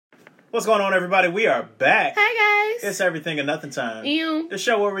What's going on, everybody? We are back. Hi, guys. It's Everything and Nothing Time. You. The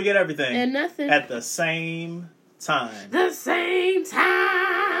show where we get everything. And nothing. At the same time. The same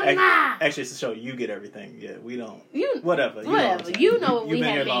time. Actually, it's the show you get everything. Yeah, we don't. Whatever. Whatever. You know what we You've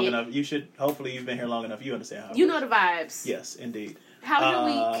been here have long been. enough. Hopefully you've been here long enough. You understand how it You know works. the vibes. Yes, indeed. How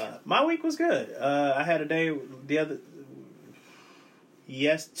was your week? My week was good. I had a day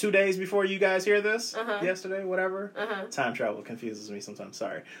Yes, 2 days before you guys hear this, yesterday, whatever. Time travel confuses me sometimes,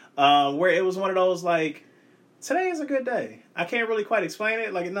 sorry. Where it was one of those, like, today is a good day. I can't really quite explain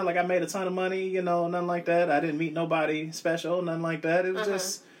it. Like, not like I made a ton of money, nothing like that. I didn't meet nobody special, nothing like that. It was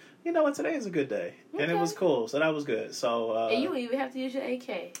just, what, today is a good day. Okay. And it was cool, so that was good. So, and you don't even have to use your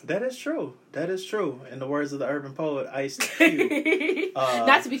AK. That is true. That is true. In the words of the urban poet, Ice-T.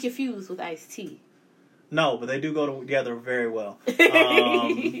 Not to be confused with Ice-T. No, but they do go together very well.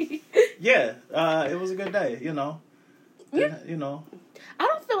 It was a good day, I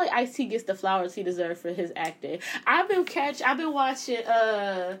don't feel like Ice-T gets the flowers he deserves for his acting. I've been watching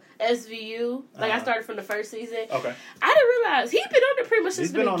SVU. I started from the first season. Okay. I didn't realize he's been on there pretty much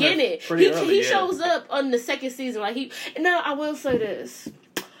since the beginning. He shows up on the second season. Now I will say this.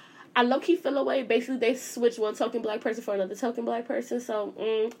 I low-key feel away. Basically, they switched one token black person for another token black person.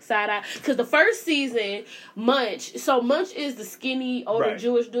 So, side eye. Because the first season, Munch is the skinny, older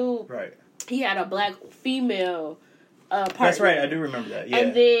Jewish dude. Right. He had a black female partner. That's right. I do remember that, yeah.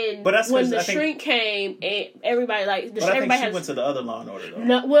 And then when the shrink came, and everybody, I think she went to the other Law and Order, though.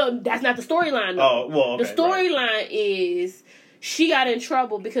 No, well, that's not the storyline, though. Oh, well, okay. The storyline is she got in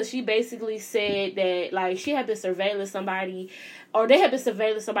trouble because she basically said that, she had been surveilling somebody, or they had been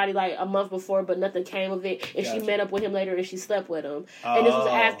surveilling somebody, a month before, but nothing came of it, and she met up with him later, and she slept with him. Oh. And this was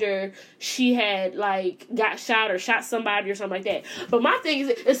after she had, got shot or shot somebody or something like that. But my thing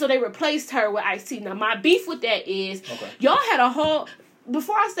is so they replaced her with Ice-T. Now, my beef with that is, y'all had a whole...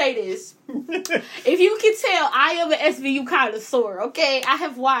 Before I say this, if you can tell, I am an SVU connoisseur, okay? I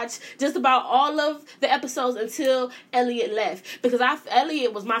have watched just about all of the episodes until Elliot left. Because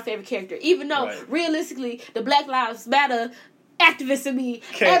Elliot was my favorite character. Even though, realistically, the Black Lives Matter activist in me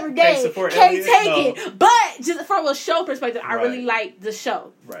every day can't take it. But just from a show perspective, I really like the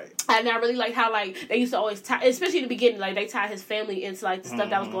show. Right. And I really like how, they used to always tie, especially in the beginning, they tied his family into, the stuff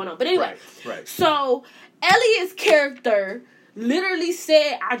that was going on. But anyway, so Elliot's character... literally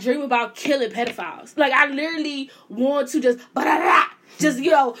said, I dream about killing pedophiles. I literally want to just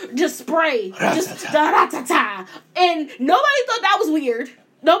spray. And nobody thought that was weird.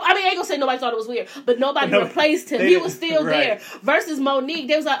 No, I ain't gonna say nobody thought it was weird, but nobody replaced him. He was still there. Versus Monique,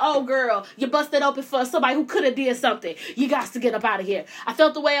 they was like, oh, girl, you busted open for somebody who could have did something. You got to get up out of here. I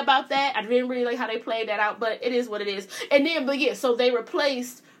felt the way about that. I didn't really like how they played that out, but it is what it is. And then, so they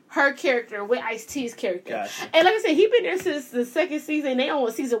replaced her character with Ice-T's character. Gotcha. And like I said, he been there since the second season. They on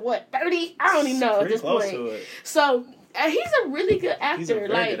season, 30? I don't even know at this point. So, he's a really good actor. He's a very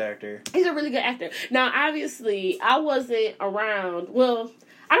good actor. He's a really good actor. Now, obviously, I wasn't around. Well,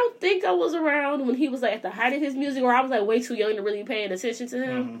 I don't think I was around when he was, at the height of his music, or I was, way too young to really paying attention to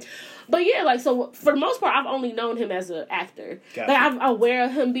him. Mm-hmm. But yeah, so for the most part, I've only known him as an actor. Gotcha. I'm aware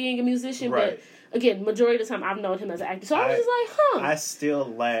of him being a musician, but... Again, majority of the time, I've known him as an actor. So I was just I still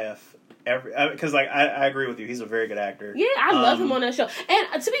laugh because, I agree with you. He's a very good actor. Yeah, I love him on that show.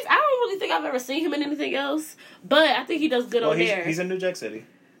 And to be, I don't really think I've ever seen him in anything else, but I think he does good on there. He's in New Jack City.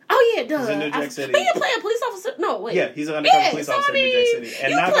 Oh, yeah, duh. He's in New Jack City. But you play a police officer? No, wait. Yeah, he's an undercover police officer in New Jack City.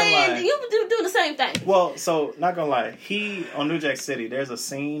 And not gonna lie, you do the same thing. Well, so, not gonna lie, on New Jack City, there's a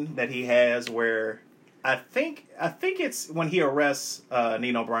scene that he has where... I think it's when he arrests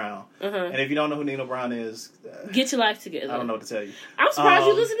Nino Brown. And if you don't know who Nino Brown is... get your life together. I don't know what to tell you. I'm surprised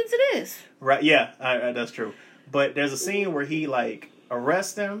you're listening to this. Right, yeah, that's true. But there's a scene where he,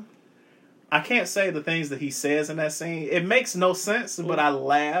 arrests him. I can't say the things that he says in that scene. It makes no sense, but I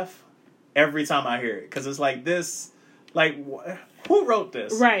laugh every time I hear it. Because it's this... who wrote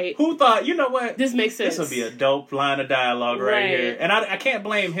this? Right. Who thought, you know what? This makes sense. This would be a dope line of dialogue right here. And I can't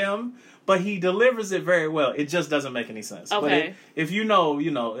blame him. But he delivers it very well. It just doesn't make any sense. Okay. But if you know,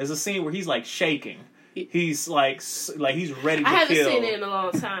 there's a scene where he's shaking. He's he's ready to kill. I haven't seen it in a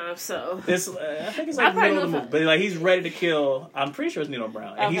long time, so it's. I think it's middle of the movie, but he's ready to kill. I'm pretty sure it's Nino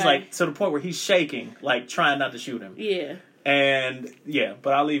Brown, and he's to the point where he's shaking, trying not to shoot him. Yeah. And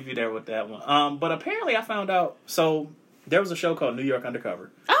but I'll leave you there with that one. But apparently I found out. So there was a show called New York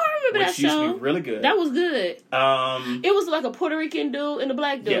Undercover. That which show used to be really good. That was good. It was a Puerto Rican dude and a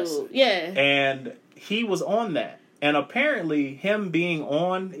black dude. Yes. Yeah. And he was on that. And apparently, him being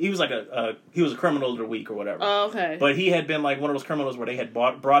on, he was like he was a criminal of the week or whatever. Oh, okay. But he had been like one of those criminals where they had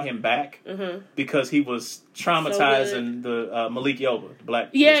brought him back because he was traumatizing the Malik Yoba, the black.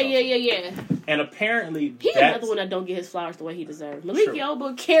 Yeah. And apparently, he another one that don't get his flowers the way he deserves. Malik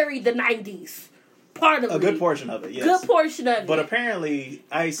Yoba carried the '90s. Part of a good portion of it. Yes. Good portion of it. But apparently,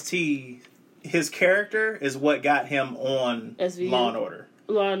 Ice-T, his character is what got him on SVU? Law and Order.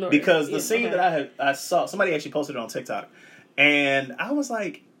 Law and Order. Because the scene that I saw, somebody actually posted it on TikTok, and I was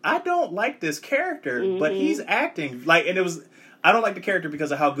like, I don't like this character, but he's acting like, and it was, I don't like the character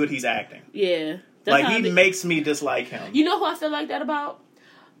because of how good he's acting. Yeah. Like, he makes me dislike him. You know who I feel like that about?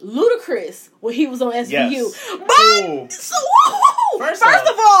 Ludacris when he was on SVU. Yes. But so first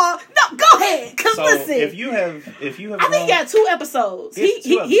of all, no, go ahead. Cause so listen, if you have, I think he got 2 episodes.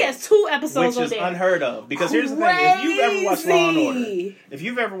 He has 2 episodes, which on is there. Unheard of. Because here's the thing: if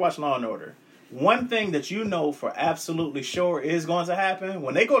you've ever watched Law and Order, one thing that you know for absolutely sure is going to happen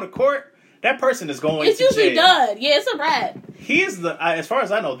when they go to court. That person is going to jail. It's usually done. Yeah, it's a wrap. He is as far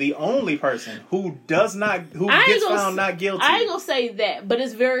as I know, the only person who gets found not guilty. I ain't gonna say that, but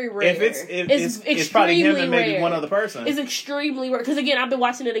it's very rare. It's probably him and maybe one other person. It's extremely rare. Because again, I've been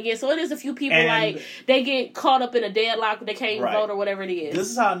watching it again, so it is a few people like they get caught up in a deadlock, they can't vote or whatever it is. This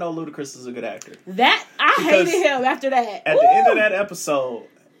is how I know Ludacris is a good actor. I hated him after that. At the end of that episode,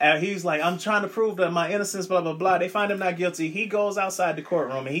 he's like, I'm trying to prove that my innocence, blah, blah, blah. They find him not guilty. He goes outside the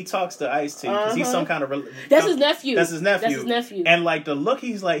courtroom and he talks to Ice-T because he's some kind of... That's his nephew. That's his nephew. And like the look,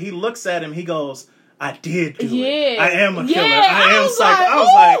 he looks at him, he goes, I did do it. I am a killer. I am psycho. I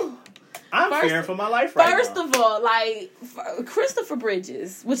was like, I'm fearing for my life right now. First of all, like, Christopher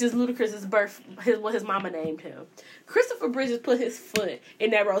Bridges, which is Ludacris's what his mama named him. Christopher Bridges put his foot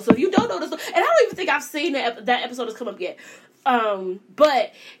in that role. So if you don't know this, and I don't even think I've seen that episode has come up yet.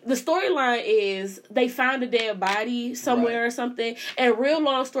 But the storyline is they found a dead body somewhere or something, and real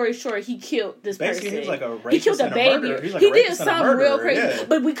long story short, he killed this person. He was like a rapist. He killed a baby. He did something real crazy. Yeah.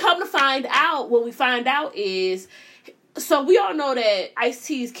 But we come to find out, what we find out is, so we all know that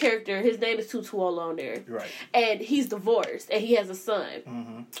Ice-T's character, his name is Tutuola on there. Right. And he's divorced, and he has a son.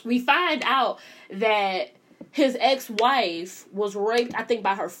 Mm-hmm. We find out that his ex-wife was raped, I think,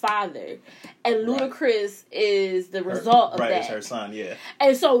 by her father. And Ludacris is the result of that. Right, it's her son, yeah.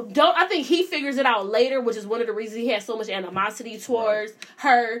 And so, I think he figures it out later, which is one of the reasons he has so much animosity towards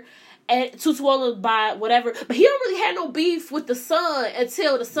her. And Tutuola by whatever. But he don't really have no beef with the son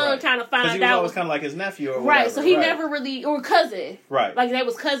until the son kind of finds out. Because he was always kind of like his nephew or whatever. Right, so he never really... Or cousin. Right. Like, they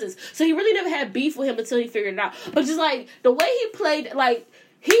was cousins. So he really never had beef with him until he figured it out. But just, like, the way he played... Like...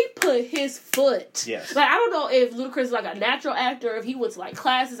 He put his foot. Yes. Like, I don't know if Ludacris is like a natural actor, if he went to like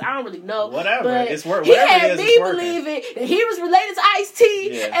classes. I don't really know. Whatever. But it's work. He had me believing that he was related to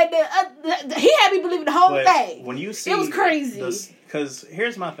Ice-T, and he had me believing the whole thing. When you see, it was crazy. Because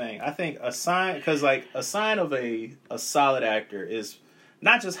here's my thing. I think a sign of a solid actor is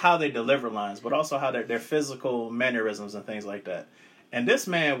not just how they deliver lines, but also how their physical mannerisms and things like that. And this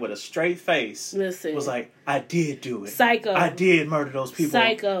man with a straight face was like, I did do it. Psycho. I did murder those people.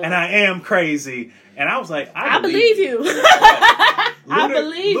 Psycho. And I am crazy. And I was like, I believe you. I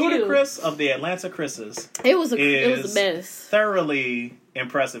believe you. Ludacris of the Atlanta Chris's. It was a mess. Thoroughly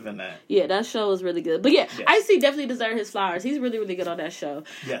impressive in that. Yeah, that show was really good. But yeah, Ice-T definitely deserves his flowers. He's really, really good on that show.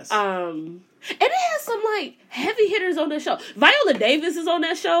 Yes. And it has some like heavy hitters on that show. Viola Davis is on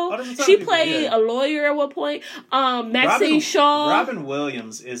that show. She played a lawyer at one point. Maxine Shaw. Robin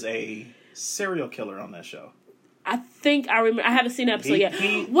Williams is a serial killer on that show. I think I remember. I haven't seen that episode yet.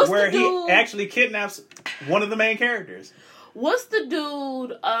 He actually kidnaps one of the main characters. What's the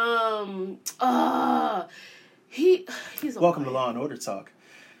dude? He's Welcome to Law and Order Talk.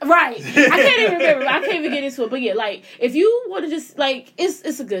 Right. I can't even remember. I can't even get into it. But yeah, like, if you want to just, like,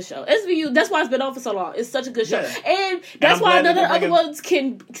 it's a good show. SVU, that's why it's been on for so long. It's such a good show. Yeah. And that's why none of the other ones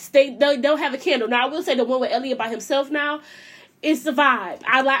can stay, they don't have a candle. Now, I will say the one with Elliot by himself now, it's the vibe.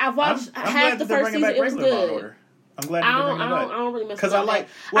 I've watched half the first season. It was good. I'm glad you're bringing it back. I don't really mess with that.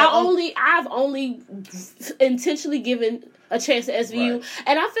 I've only intentionally given a chance to SVU.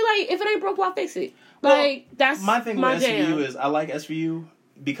 And I feel like if it ain't broke, why fix it? Like, that's my thing with jam. SVU is I like SVU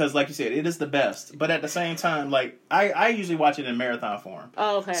because, like you said, it is the best. But at the same time, like, I usually watch it in marathon form.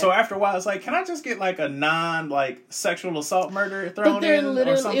 Oh, okay. So after a while, it's like, can I just get, like, a sexual assault murder thrown in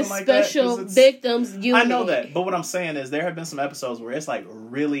or something like that? Special victims unit. I know that. But what I'm saying is there have been some episodes where it's, like,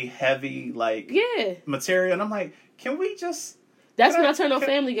 really heavy, like, material. And I'm like, can we just That's when I turn on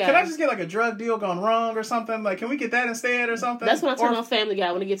Family Guy. Can I just get like a drug deal gone wrong or something? Like, can we get that instead or something? That's when I turn on Family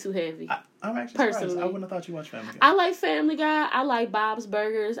Guy when it gets too heavy. I'm actually personally surprised. I wouldn't have thought you watched Family Guy. I like Family Guy. I like Bob's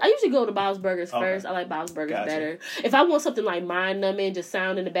Burgers. I usually go to Bob's Burgers first. I like Bob's Burgers better. If I want something like mind-numbing, just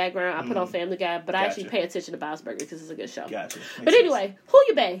sound in the background, I put on Family Guy. But I actually pay attention to Bob's Burgers because it's a good show. But anyway, who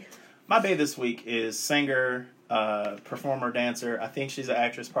you bae? My bae this week is singer, performer, dancer. I think she's an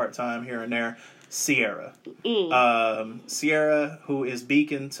actress part-time here and there. Ciara. Ciara, who is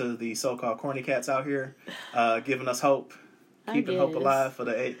beacon to the so-called corny cats out here, giving us hope, keeping hope alive for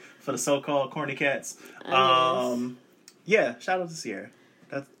the so-called corny cats. Yeah, shout out to Ciara.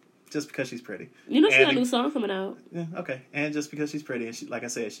 That's just because she's pretty. You know she got a new song coming out. Yeah, okay. And just because she's pretty, and she, like I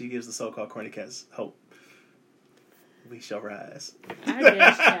said, she gives the so-called corny cats hope. We shall rise. I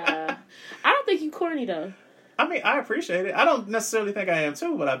guess, child. I don't think you corny though. I mean, I appreciate it. I don't necessarily think I am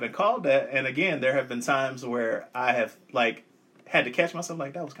too, but I've been called that. And again, there have been times where I have had to catch myself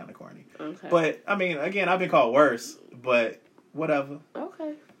like that was kind of corny. Okay. But I mean, again, I've been called worse, but whatever.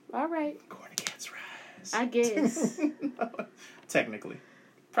 Okay. All right. Corny cats rise. I guess. Technically.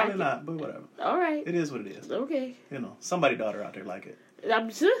 Probably not, but whatever. All right. It is what it is. Okay. You know, somebody's daughter out there like it. I'm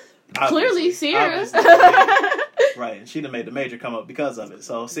just clearly serious. Right, and she done made the major come up because of it.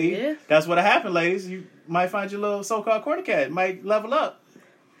 So, see, that's what happened, ladies. You might find your little so-called corny cat. Might level up.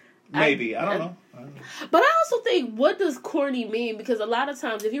 Maybe. I don't know. But I also think, what does corny mean? Because a lot of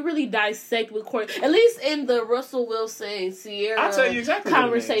times, if you really dissect with corny, at least in the Russell Wilson Ciara I'll tell you exactly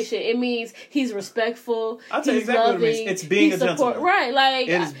conversation, it means he's respectful. I'll tell you exactly loving, what it means. It's being a gentleman. Right, like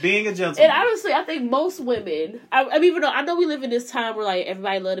it is being a gentleman. And honestly, I think most women, I mean, even though I know we live in this time where like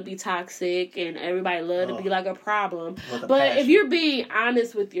everybody love to be toxic and everybody love to be like a problem, but if you're being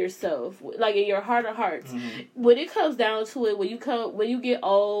honest with yourself, like in your heart of hearts, when it comes down to it, when you get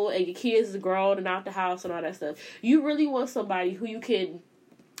old and your kids is grown and out the house and all that stuff, you really want somebody who you can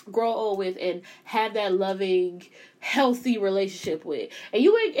grow old with and have that loving, healthy relationship with. And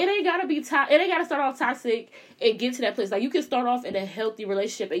it ain't gotta be it ain't gotta start off toxic and get to that place. Like, you can start off in a healthy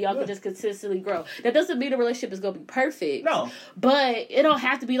relationship and y'all can just consistently grow. That doesn't mean the relationship is gonna be perfect. No. But it don't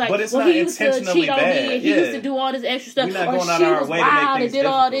have to be like, well, he used to cheat on me and he used to do all this extra stuff, or she was wild and did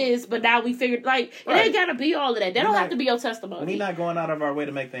all this, but now we figured, like, it ain't gotta be all of that. That don't have to be your testimony. We're not going out of our way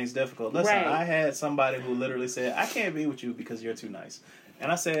to make things difficult. Listen, I had somebody who literally said, I can't be with you because you're too nice.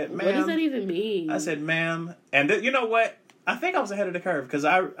 And I said, ma'am. What does that even mean? I said, ma'am. And you know what? I think I was ahead of the curve because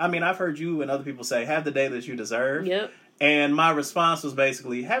I mean, I've heard you and other people say, have the day that you deserve. Yep. And my response was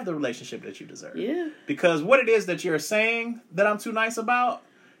basically, have the relationship that you deserve. Yeah. Because what it is that you're saying that I'm too nice about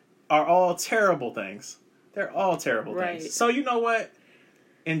are all terrible things. They're all terrible things. So you know what?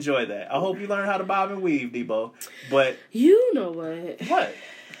 Enjoy that. I hope you learn how to bob and weave, Debo. But you know what? What?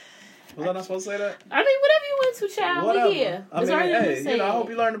 Was I not supposed to say that? I mean, whatever you went to, child. Whatever. Yeah. I mean, hey, I hope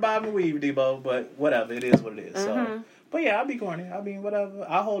you learn to bob and weave, Debo. But whatever, it is what it is. So, but yeah, I'll be corny. I mean, whatever.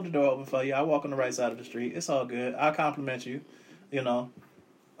 I'll hold the door open for you. I'll walk on the right side of the street. It's all good. I'll compliment you. You know,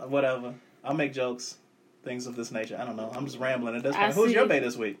 whatever. I'll make jokes, things of this nature. I don't know. I'm just rambling at this point. Who's your bae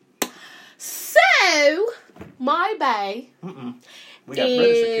this week? So, my bae We got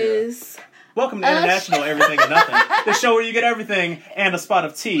is... Welcome to International Everything and Nothing, the show where you get everything and a spot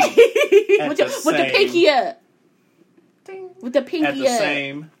of tea with the pinky up. With the pinky up. At the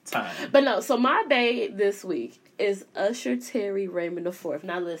same time. But no, so my bae this week is Usher Terry Raymond IV.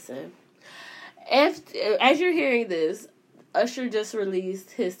 Now listen, as you're hearing this, Usher just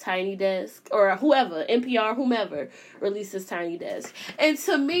released his Tiny Desk, or whoever, NPR, whomever, released his Tiny Desk. And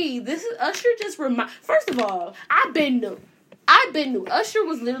to me, this is Usher just first of all, I've been new. Usher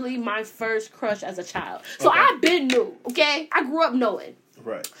was literally my first crush as a child. So I've been new, okay? I grew up knowing.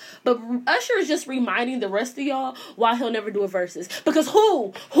 Right. But Usher is just reminding the rest of y'all why he'll never do a versus. Because who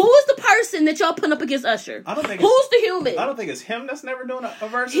is the person that y'all put up against Usher? I don't think who's the human? I don't think it's him that's never doing a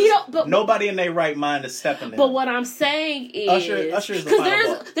versus. Nobody in their right mind is stepping in. But what I'm saying is Usher is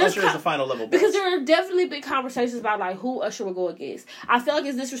the final level. Because there are definitely big conversations about like who Usher will go against. I feel like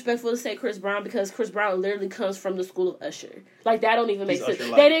it's disrespectful to say Chris Brown because Chris Brown literally comes from the school of Usher. Like, that don't even make sense.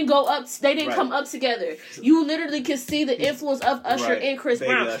 They didn't go up. They didn't come up together. You literally can see the influence of Usher in Chris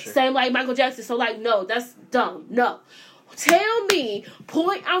Brown. Usher. Same like Michael Jackson. So like, no, that's dumb. No, tell me,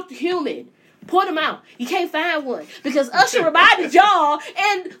 point out the human. Point him out. You can't find one because Usher reminded y'all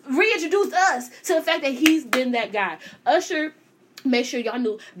and reintroduced us to the fact that he's been that guy. Usher make sure y'all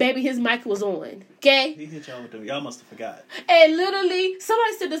knew, baby, his mic was on. Okay? He hit y'all with them. Y'all must have forgot. And literally,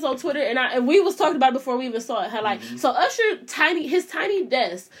 somebody said this on Twitter, and we was talking about it before we even saw it. How like, so Usher, his tiny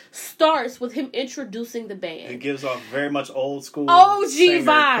desk starts with him introducing the band. It gives off very much old school OG singer,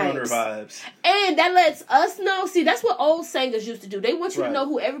 vibes. And that lets us know, see, that's what old singers used to do. They want you to know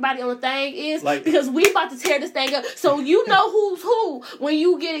who everybody on the thing is, like, because we about to tear this thing up. So you know who's who. When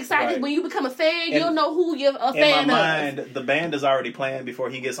you get excited, when you become a fan, you'll know who you're a fan of. In my mind, the band is already playing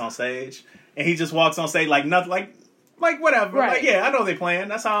before he gets on stage. And he just walks on stage like nothing, like whatever. Right. Like, yeah, I know they playing.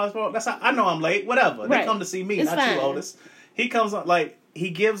 That's how I know I'm late. Whatever. They come to see me, not you, Otis. He comes on, like, he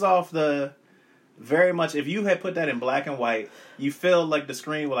gives off the very much, if you had put that in black and white, you feel like the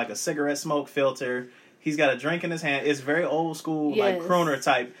screen with like a cigarette smoke filter. He's got a drink in his hand. It's very old school, like crooner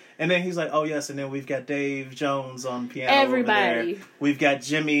type. And then he's like, oh yes, and then we've got Dave Jones on piano. Everybody. Over there. We've got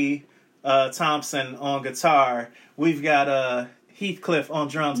Jimmy Thompson on guitar. We've got Heathcliff on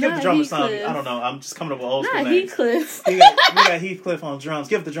drums. Give the drummer some. I don't know. I'm just coming up with old school names. Heathcliff. we got Heathcliff on drums.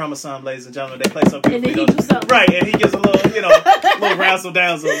 Give the drummer some, ladies and gentlemen. They play so beautifully. And then he do something. Right, and he gives a little, little razzle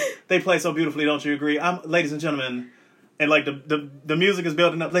dazzle. They play so beautifully. Don't you agree? Ladies and gentlemen, and like the music is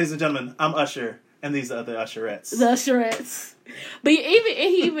building up. Ladies and gentlemen, I'm Usher, and these are the Usherettes. The Usherettes. But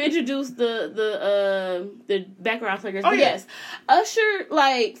he even introduced the background singers. But yes, Usher,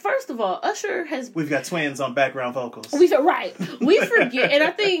 like, first of all, Usher has... We've got twins on background vocals. We forget, and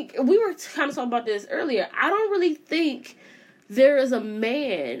I think we were kind of talking about this earlier. I don't really think there is a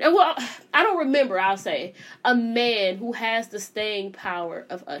man, and well, I don't remember, I'll say, a man who has the staying power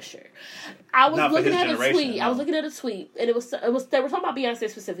of Usher. I was looking at a tweet, and it was they were talking about Beyonce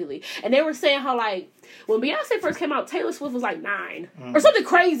specifically, and they were saying how, like, when Beyonce first came out, Taylor Swift was like 9 or something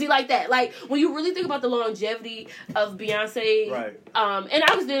crazy like that. Like, when you really think about the longevity of Beyonce, right? And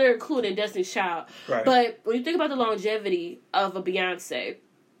I was there including Destiny's Child, right? But when you think about the longevity of a Beyonce,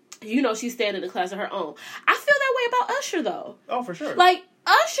 she's standing in a class of her own. I feel that way about Usher, though. Oh, for sure. Like,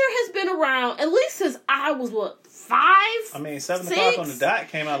 Usher has been around at least since I was, 5? I mean, 7 o'clock on the dot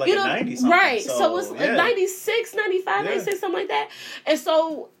came out like in 90-something. Right. So it's like 96, 95, 96, something like that. And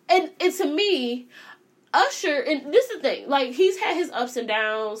so, and to me, Usher, and this is the thing, like, he's had his ups and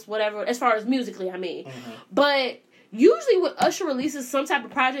downs, whatever, as far as musically, I mean. Mm-hmm. But usually when Usher releases some type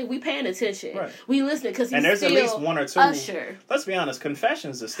of project, we paying attention. Right. We listening because he's and there's still at least one or two. Usher. Let's be honest,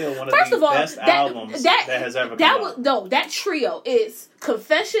 Confessions is still one of the best albums that has ever come out. No, that trio is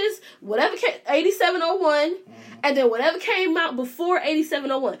Confessions, whatever came, 8701, and then whatever came out before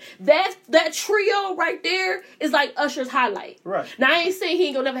 8701. That trio right there is like Usher's highlight. Right. Now, I ain't saying he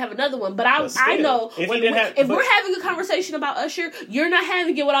ain't gonna never have another one, but I know if we're having a conversation about Usher, you're not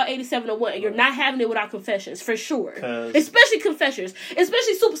having it without 8701, and you're not having it without Confessions, for sure. Especially Confessions.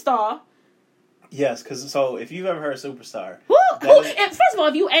 Especially Superstar. Yes, because if you've ever heard Superstar... and first of all,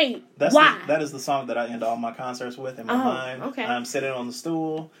 if you ain't, why? That is the song that I end all my concerts with in my mind. Okay. I'm sitting on the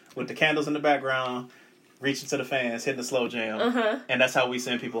stool with the candles in the background, reaching to the fans, hitting the slow jam. And that's how we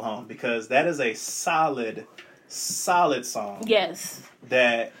send people home. Because that is a solid song. Yes.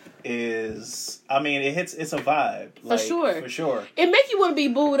 That is... I mean, it's a vibe. For sure. For sure. It make you want to be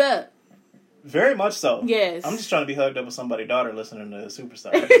booed up. Very much so. Yes. I'm just trying to be hugged up with somebody's daughter listening to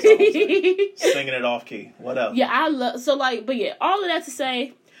Superstar. Singing it off key. What else? Yeah, but yeah, all of that to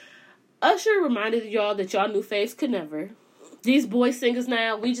say, Usher reminded y'all that y'all knew Faith could never. These boy singers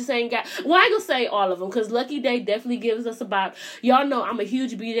now, we just ain't got... Well, I ain't gonna say all of them, because Lucky Day definitely gives us a bop. Y'all know I'm a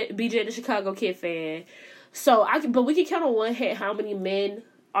huge BJ the Chicago Kid fan. So, but we can count on one hand how many men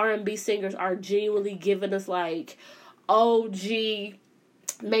R&B singers are genuinely giving us, like, OG...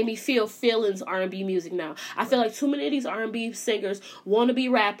 made me feel feelings R&B music now. I feel like too many of these R&B singers want to be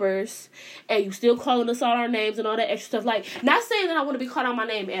rappers, and you still calling us all our names and all that extra stuff. Like, not saying that I want to be called out my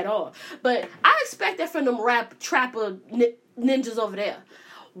name at all, but I expect that from them rap trapper ninjas over there.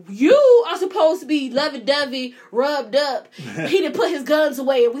 You are supposed to be lovey-dovey, rubbed up. He didn't put his guns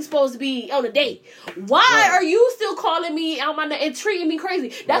away, and we supposed to be on a date. Why are you still calling me out my name and treating me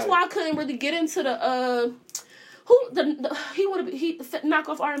crazy? That's why I couldn't really get into the he knock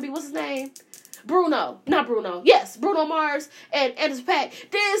off R&B. What's his name? Bruno Mars and Anderson .Paak.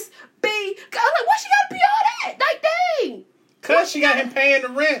 I'm like, why she gotta be all that? Like, dang. Cause she got him paying the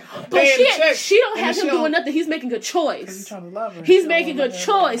rent, but she don't have him doing nothing. He's making a choice. He's trying to love her. He's making a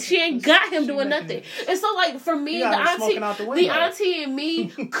choice. She ain't got him doing nothing. And so, like, for me, the auntie and me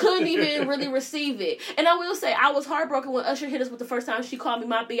couldn't even really receive it. And I will say, I was heartbroken when Usher hit us with the first time she called me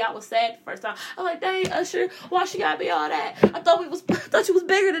my B. I was sad the first time. I'm like, dang, Usher, why she gotta be all that? I thought she was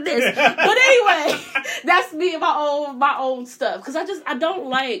bigger than this. But anyway, that's me and my own stuff. Because I don't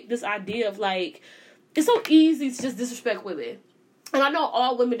like this idea of, like, it's so easy to just disrespect women. And I know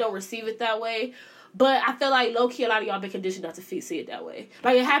all women don't receive it that way. But I feel like low-key a lot of y'all been conditioned not to see it that way.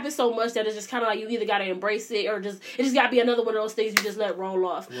 Like, it happens so much that it's just kind of like you either got to embrace it or it just got to be another one of those things you just let roll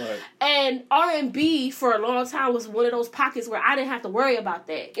off. Right. And R&B for a long time was one of those pockets where I didn't have to worry about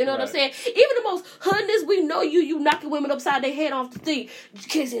that. You know what I'm saying? Even the most hoodness, we know you knocking women upside their head off the thing.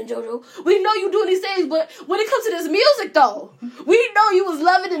 Casey and JoJo, we know you doing these things, but when it comes to this music, though, we know you was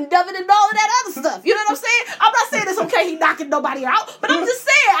loving and doving and all of that other stuff. You know what I'm saying? I'm not saying it's okay he knocking nobody out, but I'm just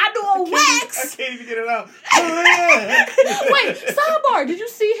saying I do on wax. I can't even get it out. Wait, sidebar. Did you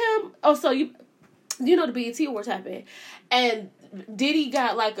see him? Oh, so you know the BET Awards happened, and Diddy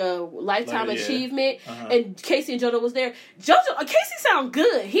got like a lifetime achievement, and Casey and JoJo was there. Casey sound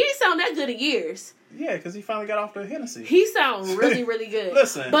good. He ain't sound that good in years. Yeah, because he finally got off the Hennessy. He sounds really, really good.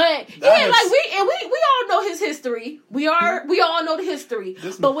 Listen, but yeah, like we all know his history. We all know the history.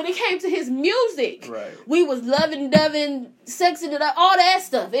 But when it came to his music, we was loving, doving, sexing it up, all that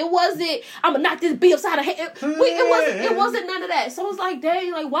stuff. It wasn't I'm gonna knock this beat upside the head. It wasn't none of that. So it's like,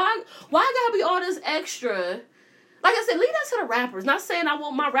 dang, like why gotta be all this extra? Like I said, leave that to the rappers. Not saying I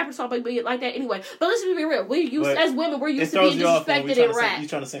want my rappers to be like that anyway. But let's just be real. As women, we're used to being disrespected in rap. You're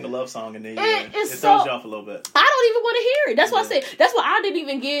trying to sing a love song and then it throws you off a little bit. I don't even want to hear it. That's why I said. That's why I didn't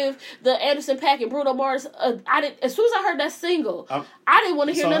even give the Anderson .Paak and Bruno Mars. As soon as I heard that single, I didn't want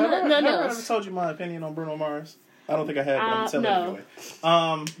to hear none else. I ever told you my opinion on Bruno Mars? I don't think I had, but I'm telling you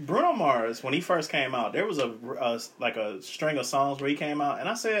anyway. Bruno Mars, when he first came out, there was a string of songs where he came out, and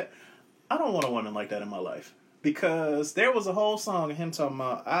I said, I don't want a woman like that in my life. Because there was a whole song of him talking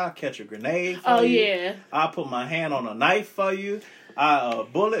about, I'll catch a grenade for you. Yeah. I'll put my hand on a knife for you. A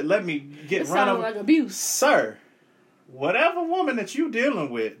bullet, let me get run over. Like abuse. Sir, whatever woman that you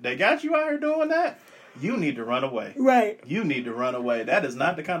dealing with that got you out here doing that, you need to run away. Right. You need to run away. That is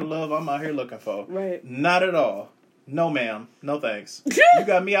not the kind of love I'm out here looking for. Right. Not at all. No, ma'am. No thanks. You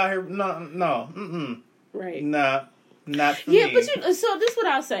got me out here. No. Mm-mm. Right. Nah. Not for me. Yeah, but so this is what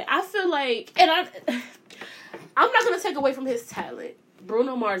I'll say. I feel like, and I'm not going to take away from his talent.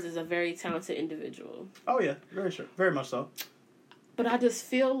 Bruno Mars is a very talented individual. Oh, yeah. Very much so. But I just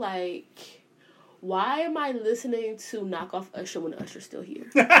feel like, why am I listening to Knock Off Usher when Usher's still here?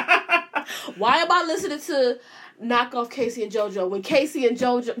 Why am I listening to Knock Off Casey and JoJo when Casey and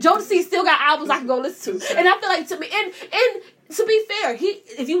Jodeci still got albums I can go listen to? And I feel like, to me, and to be fair,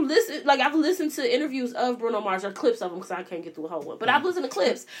 if you listen, like I've listened to interviews of Bruno Mars or clips of him because I can't get through a whole one, but I've listened to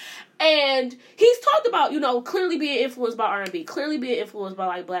clips, and he's talked about clearly being influenced by R&B, clearly being influenced by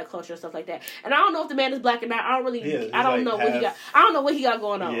like black culture and stuff like that. And I don't know if the man is black or not. I don't know what he got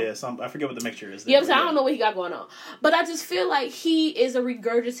going on. Yeah, I forget what the mixture is. I don't know what he got going on, but I just feel like he is a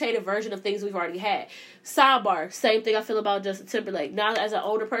regurgitated version of things we've already had. Sidebar, same thing I feel about Justin Timberlake. Now, as an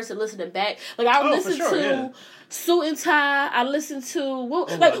older person listening back, like I listen to Suit and Tie. I listened to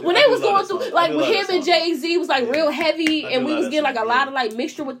when they was going through when him and Jay-Z was real heavy, and we was getting a lot of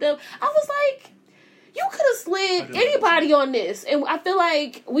mixture with them. I was like, you could have slid anybody on this, and I feel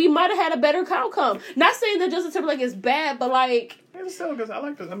like we might have had a better outcome. Not saying that Justin Timberlake is bad, but it's still good. I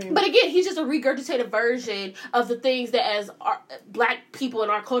like this. I mean, but again, he's just a regurgitated version of the things that as black people in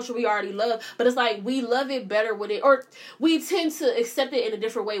our culture we already love. But it's like we love it better when or we tend to accept it in a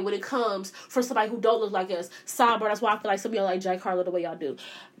different way when it comes from somebody who don't look like us. Sidebar, that's why I feel like some of y'all like Jack Harlow the way y'all do.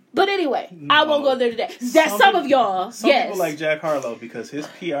 But anyway, I won't go there today. Some of y'all, some people like Jack Harlow because his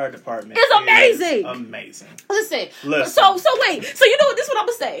PR department is amazing. Amazing. Listen. So wait. So you know what? This is what I'm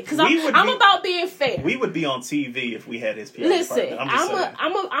gonna say because I'm about being fair. We would be on TV if we had his PR department.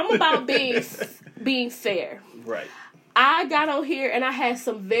 I'm about being fair. Right. I got on here and I had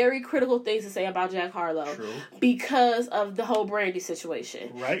some very critical things to say about Jack Harlow because of the whole Brandy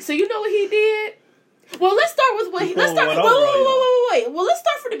situation. Right. So you know what he did? Well, let's start with what he... Let's start... Wait. Well, let's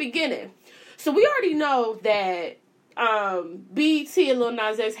start from the beginning. So we already know that BET and Lil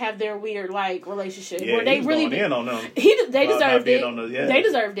Nas X have their weird, relationship. Yeah, where they really... in on them. They deserved it. They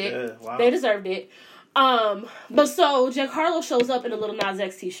deserved it. Yeah, wow. They deserved it. But so, Jack Harlow shows up in a Lil Nas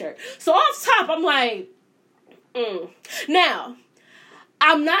X t-shirt. So off top, I'm like... Now,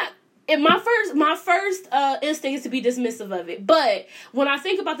 I'm not... And my first instinct is to be dismissive of it. But when I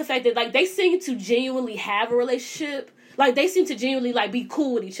think about the fact that they seem to genuinely have a relationship, they seem to genuinely be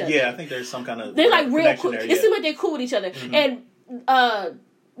cool with each other. Yeah, I think there's some kind of they're real cool. There, It seems like they're cool with each other. Mm-hmm. And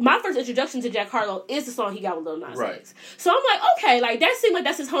my first introduction to Jack Harlow is the song he got with Lil Nas X. So I'm like, okay, that seems like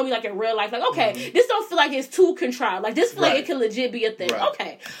that's his homie in real life. This don't feel like it's too contrived. This feel like it can legit be a thing. Right.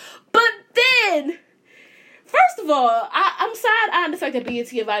 Okay. But then... First of all, I'm side-eyeing the fact that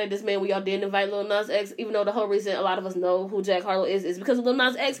BET invited this man. We all didn't invite Lil Nas X, even though the whole reason a lot of us know who Jack Harlow is because of Lil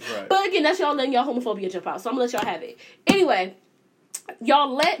Nas X. Right. But again, that's y'all letting y'all homophobia jump out, so I'm going to let y'all have it. Anyway,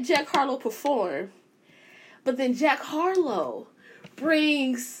 y'all let Jack Harlow perform, but then Jack Harlow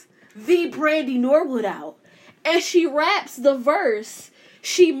brings the Brandy Norwood out, and she raps the verse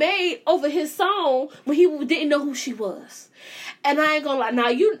she made over his song when he didn't know who she was. And I ain't gonna lie. Now,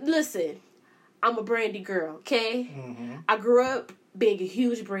 you listen, I'm a Brandy girl, okay? Mm-hmm. I grew up being a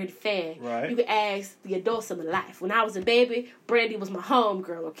huge Brandy fan. Right. You can ask the adults in my life. When I was a baby, Brandy was my home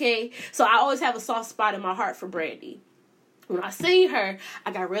girl, okay? So I always have a soft spot in my heart for Brandy. When I seen her,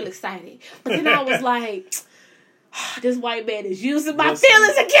 I got real excited. But then I was like, this white man is using my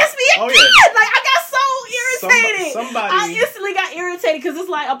feelings against me again. Oh, yeah. Like, I got so irritated. I instantly got irritated because it's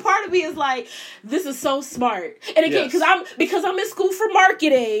like, a part of me is like, this is so smart. And again, because I'm in school for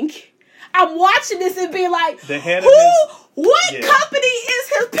marketing, I'm watching this and being like, what company is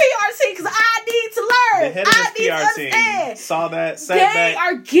his PR team? Because I need to learn. The head of his PR team saw that, sat back. They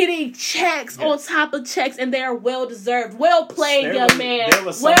are getting checks on top of checks, and they are well deserved. Well played, young man.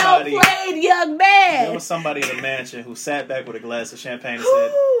 Well played, young man. There was somebody in the mansion who sat back with a glass of champagne and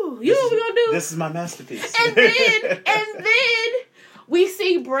said, you know what we're gonna do? This is my masterpiece. And then we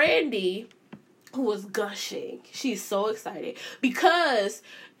see Brandy, who was gushing. She's so excited because,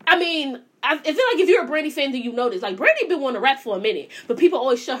 I feel like if you're a Brandy fan, then you know this. Like, Brandy been wanting to rap for a minute, but people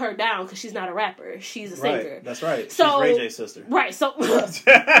always shut her down because she's not a rapper. She's a singer. Right, that's right. So, she's Ray J's sister. Right, so don't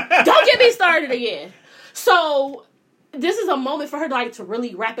get me started again. So this is a moment for her to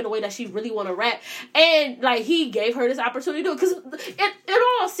really rap in a way that she really want to rap. And, like, he gave her this opportunity to do it. Because, in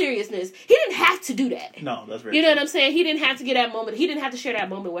all seriousness, he didn't have to do that. No, that's very You know what I'm saying? He didn't have to get that moment. He didn't have to share that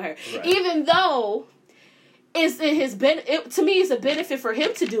moment with her. Right. Even though it's in his to me, it's a benefit for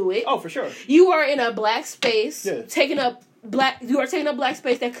him to do it. Oh, for sure. You are in a black space, yeah. You are taking up black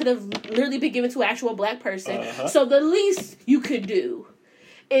space that could have literally been given to an actual black person. Uh-huh. So the least you could do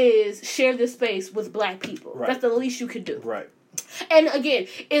is share this space with black people. Right. That's the least you could do. Right. And again,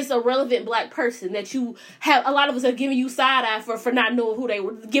 it's a relevant black person that you have. A lot of us are giving you side eye for not knowing who they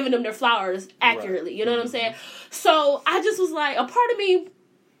were, giving them their flowers accurately. Right. You know what I'm saying? So I just was like, a part of me,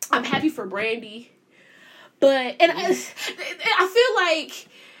 I'm happy for Brandy, but I feel like.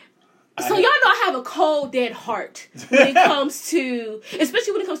 So y'all know I have a cold, dead heart when it comes to,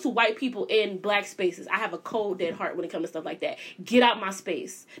 especially when it comes to white people in black spaces. I have a cold, dead heart when it comes to stuff like that. Get out my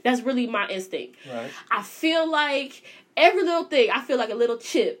space. That's really my instinct. Right. I feel like every little thing, I feel like a little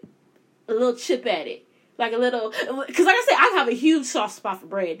chip at it. Like a little, because like I said, I have a huge soft spot for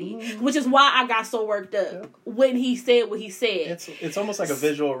Brandy, which is why I got so worked up when he said what he said. It's almost like a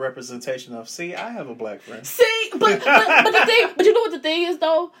visual representation of, see, I have a black friend. See, but the thing, but you know what the thing is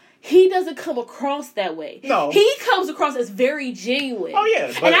though? He doesn't come across that way. No. He comes across as very genuine. Oh, yeah.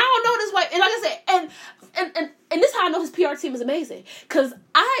 And I don't know this way. And like I said, and this is how I know his PR team is amazing. Because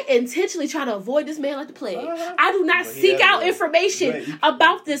I intentionally try to avoid this man like the plague. I do not seek out information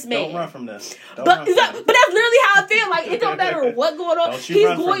about this man. Don't run from this. But that's literally how I feel. Like, it don't matter what's going on.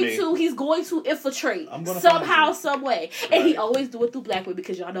 He's going to infiltrate somehow, some way. Right. And he always do it through black women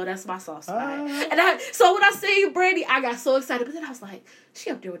because y'all know that's my soft spot. So when I see Brandy, I got so excited. But then I was like, she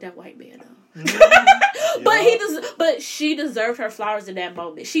up there with that white man though. But she deserved her flowers in that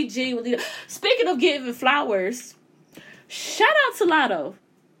moment. She genuinely. Speaking of giving flowers, shout out to Latto.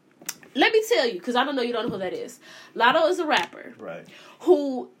 Let me tell you, because I don't know you don't know who that is. Latto is a rapper, right?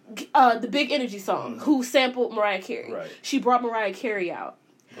 Who the Big Energy song, who sampled Mariah Carey. Right. She brought Mariah Carey out,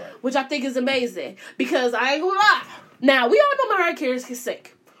 right? Which I think is amazing because I ain't gonna lie. Now we all know Mariah Carey can sing.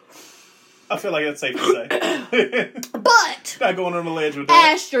 I feel like that's safe to say. But not going on the ledge with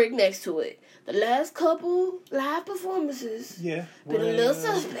that. Asterisk next to it. The last couple live performances, been a little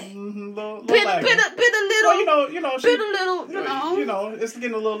suspect. Been a little. Well, you know, know. it's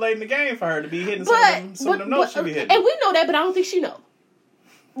getting a little late in the game for her to be hitting some of them notes she be hitting. And we know that, but I don't think she know.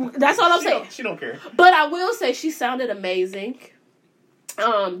 That's all I'm saying. She don't care. But I will say she sounded amazing.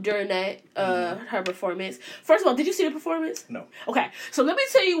 During that her performance. First of all, did you see the performance? No. Okay, so let me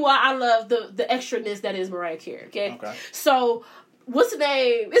tell you why I love the extraness that is Mariah Carey. Okay. So what's the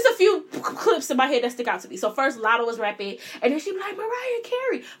name? It's a few clips in my head that stick out to me. So first, Latto was rapping, and then she be like, Mariah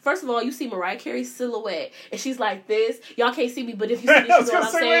Carey. First of all, you see Mariah Carey's silhouette, and she's like this. Y'all can't see me, but if you see me, you know what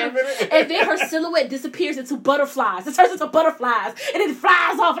I'm saying. And then her silhouette disappears into butterflies. It turns into butterflies, and it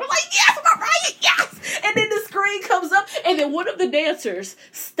flies off. And I'm like, yes, Mariah, yes! And then the screen comes up, and then one of the dancers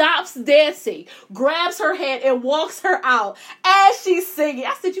stops dancing, grabs her hand, and walks her out as she's singing.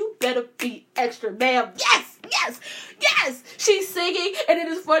 I said, you better be extra, ma'am. Yes, yes, yes! She's singing, and it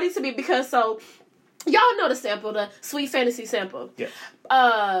is funny to me because y'all know the sample, the Sweet Fantasy sample. Yeah.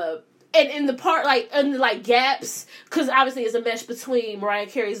 And in the part, like, in the, like, gaps, because obviously it's a mesh between Mariah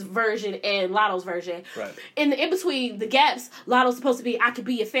Carey's version and Lotto's version. Right. In between the gaps, Lotto's supposed to be, I could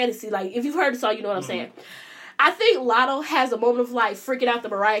be your fantasy. Like, if you've heard the song, you know what I'm saying. I think Lotto has a moment of, like, freaking out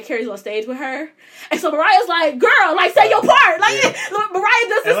that Mariah Carey's on stage with her. And so Mariah's like, girl, like, say your part. Like, Mariah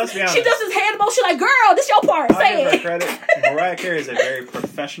does this, she does this hand motion like, girl, this your part. Say it. Credit. Mariah Carey is a very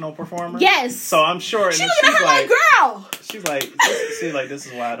professional performer. Yes. So I'm sure. She's looking at her like, girl. She's like, see, like, this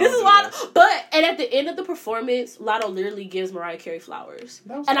is why I don't This is why. But, and at the end of the performance, Lotto literally gives Mariah Carey flowers.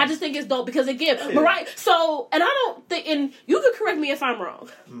 And nice. I just think it's dope because, again, Mariah, so, and I don't think, and you can correct me if I'm wrong.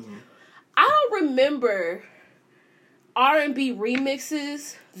 Mm-hmm. I don't remember R&B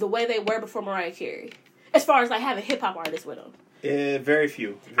remixes the way they were before Mariah Carey, as far as like having hip hop artists with them. Very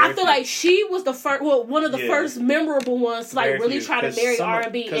few. I feel like she was the first, one of the first memorable ones to like really try to marry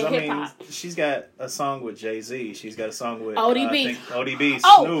R&B and hip hop. She's got a song with Jay-Z. She's got a song with ODB.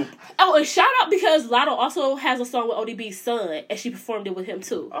 Snoop. Oh, and shout out because Lotto also has a song with ODB's son, and she performed it with him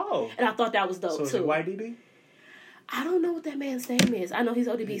too. Oh, and I thought that was dope too. So YDB? I don't know what that man's name is. I know he's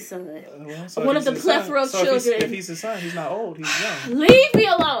ODB's son. One of the plethora of children. If he's his son, he's not old. He's young. Leave me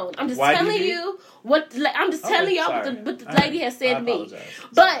alone. I'm just telling you what. I'm just telling y'all what the lady has said to me.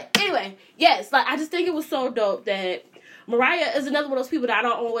 But anyway, yes, like I just think it was so dope that Mariah is another one of those people that I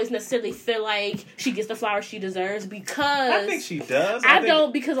don't always necessarily feel like she gets the flowers she deserves because I think she does. I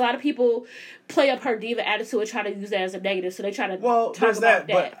don't because a lot of people play up her diva attitude and try to use that as a negative, so they try to talk about that.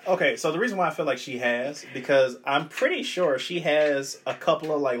 But okay, so the reason why I feel like she has because I'm pretty sure she has a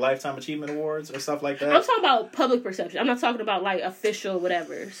couple of like Lifetime Achievement Awards or stuff like that. I'm talking about public perception. I'm not talking about like official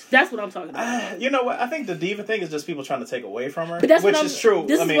whatever. That's what I'm talking about. You know what? I think the diva thing is just people trying to take away from her, but that's which is true.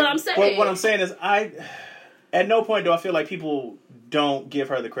 This is what I'm saying. What I'm saying is at no point do I feel like people don't give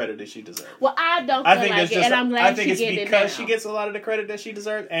her the credit that she deserves. Well, I don't feel like it, and I'm glad she gets it now. I think it's because she gets a lot of the credit that she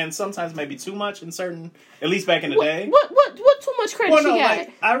deserves, and sometimes maybe too much in certain, at least back in the day. What too much credit she got?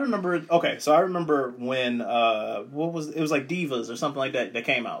 Like, I remember when, it was like Divas or something like that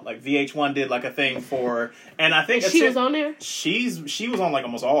came out. Like VH1 did like a thing for, and I think she was on there? She was on like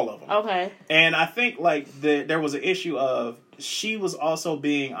almost all of them. Okay. And I think like there was an issue of, she was also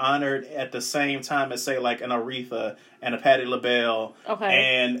being honored at the same time as say like an Aretha and a Patti LaBelle.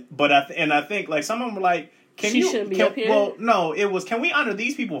 Okay. But I think like some of them were like, shouldn't be up here? Well, no, it was, can we honor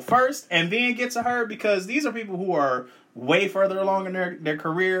these people first and then get to her? Because these are people who are way further along in their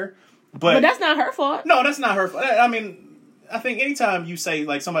career. But that's not her fault. No, that's not her fault. I mean, I think anytime you say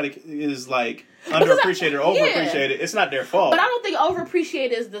like somebody is like underappreciated or overappreciated, it's not their fault. But I don't think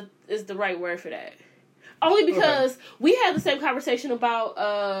overappreciated is the right word for that. Only because we had the same conversation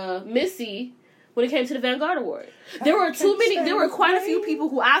about Missy when it came to the Vanguard Award. There were quite a few people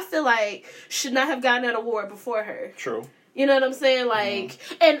who I feel like should not have gotten that award before her. True. You know what I'm saying? Like,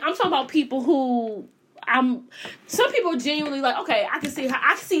 and I'm talking about people who some people genuinely like, okay, I can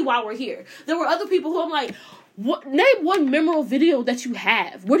see why we're here. There were other people who I'm like, name one memorable video that you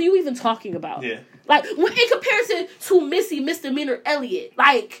have. What are you even talking about? Yeah. Like, in comparison to Missy Misdemeanor Elliott,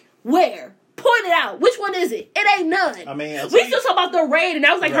 like, where? Point it out. Which one is it? It ain't none. I mean, we still talk about the raid, and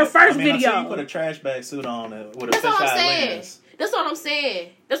that was like her first video. Until you put a trash bag suit on with a fisheye lens. That's what I'm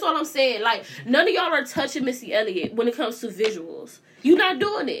saying. Like, none of y'all are touching Missy Elliott when it comes to visuals. You're not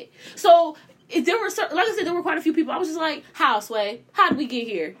doing it. So, if there were like I said, there were quite a few people. I was just like, how, Sway? How did we get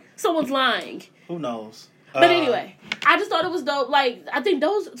here? Someone's lying. Who knows? But anyway, I just thought it was dope. Like, I think I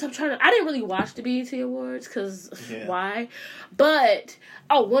didn't really watch the BET Awards, because why? But,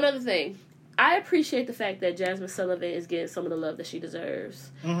 one other thing. I appreciate the fact that Jazmine Sullivan is getting some of the love that she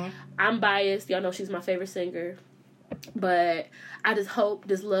deserves. Mm-hmm. I'm biased. Y'all know she's my favorite singer. But I just hope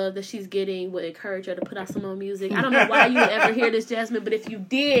this love that she's getting will encourage her to put out some more music. I don't know why you would ever hear this, Jazmine, but if you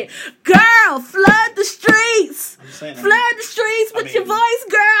did, girl, flood the streets. Flood the streets with your voice,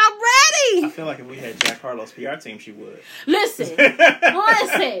 girl. I'm ready. I feel like if we had Jack Harlow's PR team, she would. Listen. It'd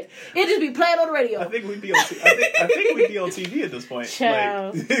just be playing on the radio. I think we'd be on TV at this point.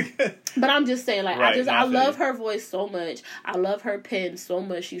 Child. But I'm just saying, like, right, I love her voice so much. I love her pen so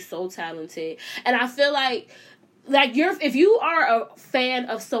much. She's so talented. And I feel like if you are a fan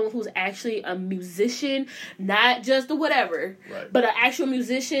of someone who's actually a musician, not just a whatever, but an actual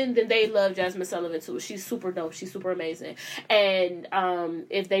musician, then they love Jazmine Sullivan too. She's super dope. She's super amazing. And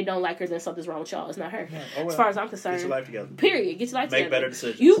if they don't like her, then something's wrong with y'all. It's not her. Yeah. As far as I'm concerned. Get your life together. Period. Get your life together. Make better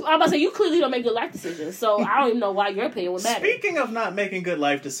decisions. I'm about to say, you clearly don't make good life decisions, so I don't even know why your opinion would matter. Speaking of not making good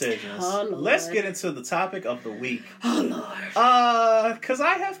life decisions, let's get into the topic of the week. Oh, Lord. Because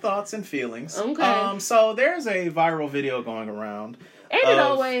I have thoughts and feelings. Okay. So there's a viral video going around. Ain't it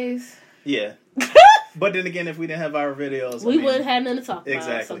always? Yeah. But then again, if we didn't have our videos, we wouldn't have nothing to talk about.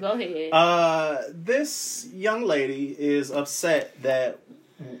 Exactly. So go ahead. This young lady is upset that,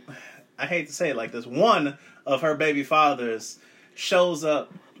 I hate to say it like this, one of her baby fathers shows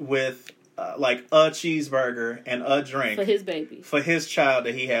up with like a cheeseburger and a drink for his baby, for his child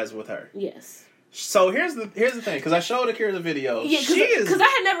that he has with her. Yes. So here's the thing, because I showed Akira the video. Yeah, because I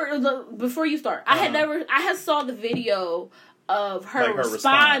had never, before you start, I had saw the video of her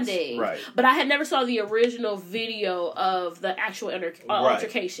responding, right? But I had never saw the original video of the actual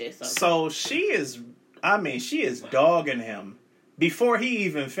altercation. So she is dogging him before he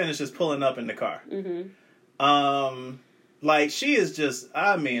even finishes pulling up in the car. Mm-hmm. Like, she is just,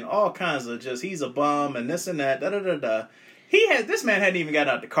 all kinds of just, he's a bum and this and that, da-da-da-da. This man hadn't even got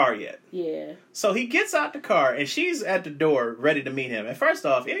out the car yet. Yeah. So he gets out the car, and she's at the door ready to meet him. And first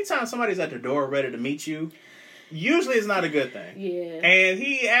off, anytime somebody's at the door ready to meet you, usually it's not a good thing. Yeah. And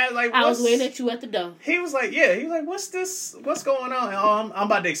he asked, like, I was waiting at you at the door. He was like, what's this? What's going on? Oh, I'm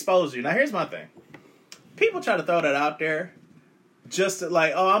about to expose you. Now, here's my thing. People try to throw that out there just to,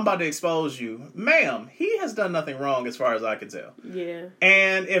 like, oh, I'm about to expose you. Ma'am, he has done nothing wrong as far as I can tell. Yeah.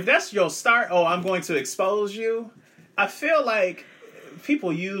 And if that's your start, oh, I'm going to expose you, I feel like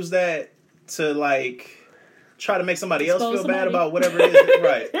people use that to, like, try to make somebody else feel bad about whatever it is.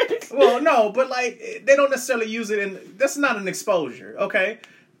 Right. Well, no, but, like, they don't necessarily use it in... That's not an exposure, okay?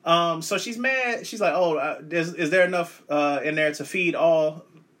 So she's mad. She's like, oh, is there enough in there to feed all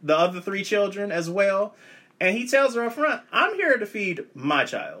the other 3 children as well? And he tells her up front, I'm here to feed my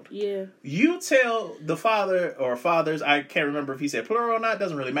child. Yeah. You tell the father or fathers, I can't remember if he said plural or not,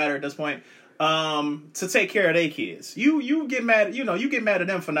 doesn't really matter at this point, to take care of their kids. You get mad, you get mad at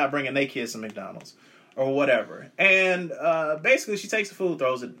them for not bringing their kids to McDonald's or whatever. And basically she takes the food,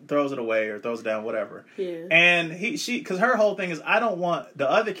 throws it away or throws it down, whatever. Yeah. And because her whole thing is, I don't want the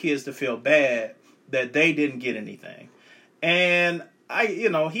other kids to feel bad that they didn't get anything. And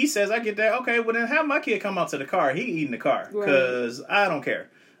he says, I get that. Okay, well then have my kid come out to the car. He eat in the car because I don't care.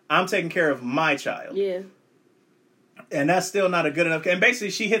 I'm taking care of my child. Yeah. And that's still not a good enough. And basically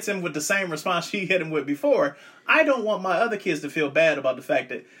she hits him with the same response she hit him with before. I don't want my other kids to feel bad about the fact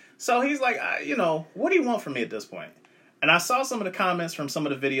that. So he's like, what do you want from me at this point? And I saw some of the comments from some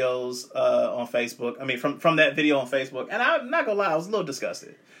of the videos on Facebook. I mean, from that video on Facebook. And I'm not gonna lie, I was a little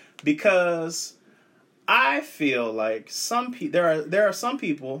disgusted because I feel like there are some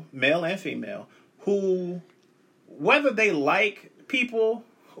people, male and female, who, whether they like people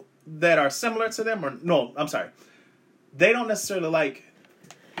that are similar to them or no, I'm sorry, they don't necessarily like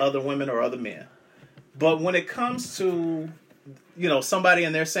other women or other men. But when it comes to, somebody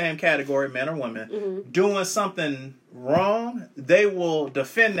in their same category, men or women, doing something wrong, they will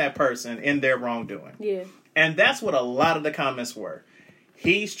defend that person in their wrongdoing. Yeah. And that's what a lot of the comments were.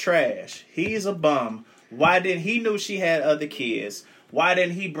 He's trash. He's a bum. Why didn't he knew she had other kids? Why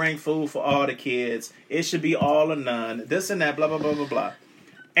didn't he bring food for all the kids? It should be all or none. This and that, blah, blah, blah, blah, blah.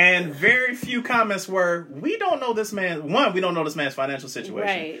 And very few comments were, we don't know this man. One, we don't know this man's financial situation.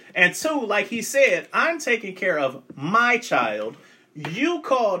 Right. And 2, like he said, I'm taking care of my child. You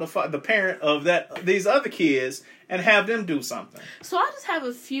call the parent of these other kids and have them do something. So I just have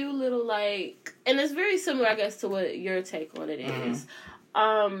a few little, and it's very similar, I guess, to what your take on it is.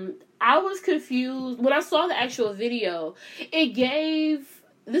 I was confused when I saw the actual video. It gave.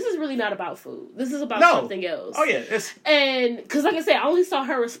 This is really not about food. This is about something else. Oh yeah, and because like I said, I only saw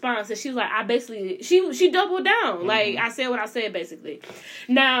her response, and she was like, "I basically she doubled down. Like I said what I said basically."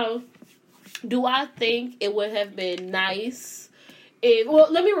 Now, do I think it would have been nice?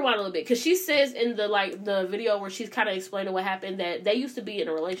 Let me rewind a little bit because she says in the video where she's kind of explaining what happened that they used to be in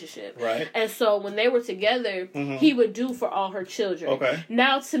a relationship, right? And so when they were together, he would do for all her children. Okay.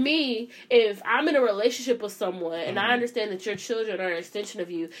 Now, to me, if I'm in a relationship with someone and I understand that your children are an extension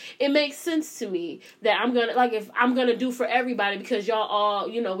of you, it makes sense to me that I'm gonna do for everybody because y'all all,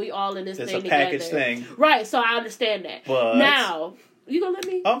 we all in this thing together. It's a package thing, right? So I understand that. But now. You gonna let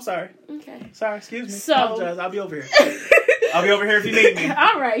me? Oh, I'm sorry. Okay. Sorry, excuse me. So, I apologize. I'll be over here. I'll be over here if you need me.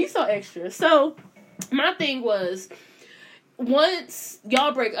 All right, you so extra. So, my thing was, once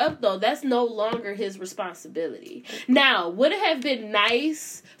y'all break up, though, that's no longer his responsibility. Now, would it have been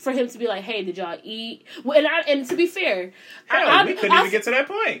nice for him to be like, "Hey, did y'all eat?" Well, and to be fair, we couldn't even get to that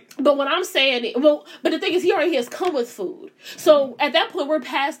point. But what I'm saying, but the thing is, he already has come with food. So at that point, we're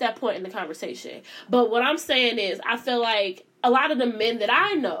past that point in the conversation. But what I'm saying is, I feel like a lot of the men that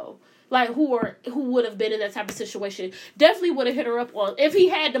I know, like who would have been in that type of situation definitely would have hit her up on, if he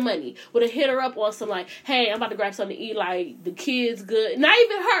had the money, would have hit her up on some like, hey, I'm about to grab something to eat, like the kids good, not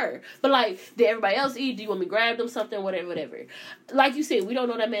even her, but like, did everybody else eat, do you want me to grab them something, whatever. Like you said, we don't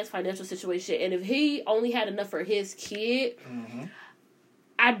know that man's financial situation, and if he only had enough for his kid,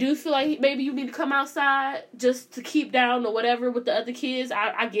 I do feel like maybe you need to come outside just to keep down or whatever with the other kids.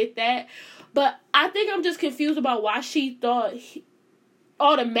 I get that, but I think I'm just confused about why she thought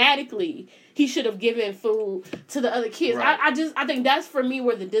automatically he should have given food to the other kids. Right. I think that's for me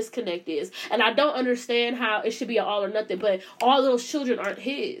where the disconnect is, and I don't understand how it should be an all or nothing. But all those children aren't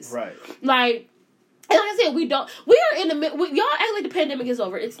his. Right. Like. And like I said, we are in the middle. Y'all act like the pandemic is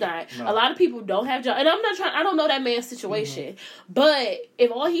over. It's not. No. A lot of people don't have jobs. And I don't know that man's situation. But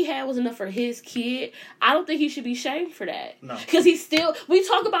if all he had was enough for his kid, I don't think he should be shamed for that. No. Because we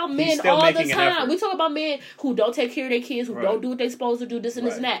talk about men all the time. We talk about men who don't take care of their kids, who don't do what they're supposed to do, this and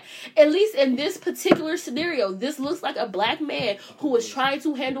this and that. At least in this particular scenario, this looks like a black man who is trying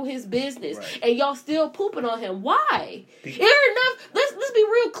to handle his business. Right. And y'all still pooping on him. Why? There are enough, let's be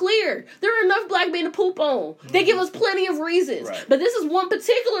real clear. There are enough black men to poop on. They give us plenty of reasons. Right. But this is one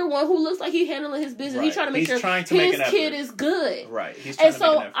particular one who looks like he's handling his business. Right. He's trying to make sure his kid is good. Right. And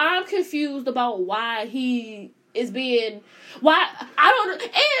so I'm confused about why he is being... Why... I don't...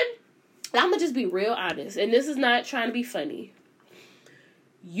 And I'm going to just be real honest. And this is not trying to be funny.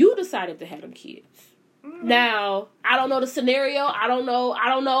 You decided to have them kids. Now, I don't know the scenario. I don't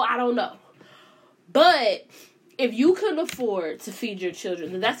know. But if you couldn't afford to feed your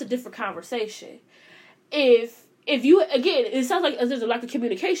children, then that's a different conversation. If you, again, it sounds like there's a lack of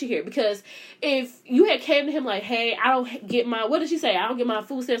communication here, because if you had came to him like, hey, I don't get my, what did she say? I don't get my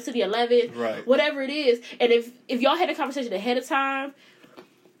food stamps to the 11th, right, whatever it is. And if y'all had a conversation ahead of time,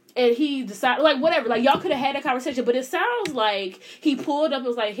 and he decided, like, whatever, like, y'all could have had a conversation, but it sounds like he pulled up and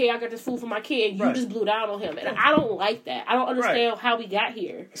was like, hey, I got this food for my kid, and you just blew down on him. And I don't like that. I don't understand how we got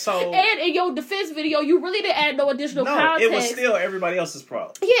here. So, and in your defense video, you really didn't add no additional context. It was still everybody else's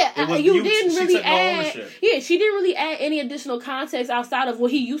problem. Yeah, you didn't really add, she didn't really add any additional context outside of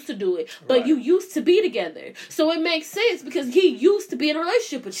what he used to do it. But you used to be together. So it makes sense, because he used to be in a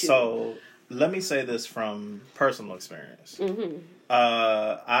relationship with you. So, let me say this from personal experience.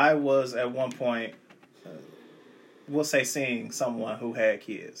 I was at one point, we'll say, seeing someone who had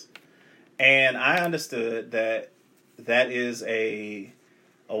kids, and I understood that is a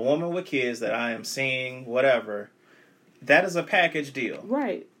woman with kids that I am seeing, whatever. That is a package deal,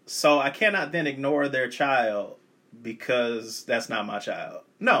 right? So I cannot then ignore their child because that's not my child.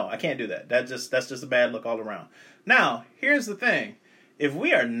 No, I can't do that. That's just a bad look all around. Now, here's the thing: if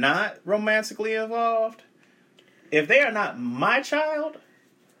we are not romantically involved, if they are not my child,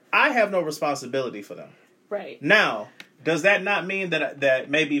 I have no responsibility for them. Right. Now, does that not mean that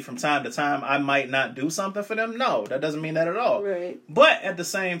maybe from time to time I might not do something for them? No, that doesn't mean that at all. Right. But at the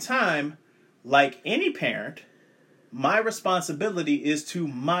same time, like any parent, my responsibility is to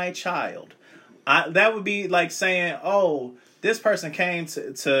my child. That would be like saying, oh, this person came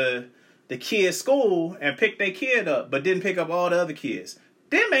to the kid's school and picked their kid up, but didn't pick up all the other kids.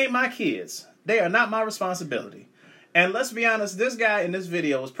 Them ain't my kids. They are not my responsibility. And let's be honest, this guy in this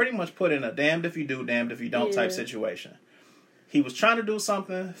video was pretty much put in a damned if you do, damned if you don't type situation. He was trying to do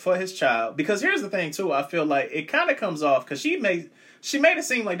something for his child. Because here's the thing, too. I feel like it kind of comes off, because she made it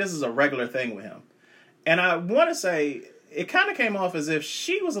seem like this is a regular thing with him. And I want to say, it kind of came off as if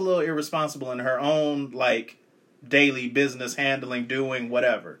she was a little irresponsible in her own, like, daily business handling, doing,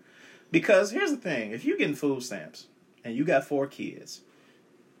 whatever. Because here's the thing. If you're getting food stamps and you got 4 kids,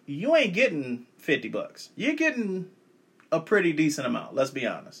 you ain't getting $50. You're getting a pretty decent amount, let's be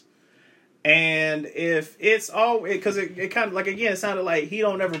honest. And if it's all, because it kind of, like, again, it sounded like he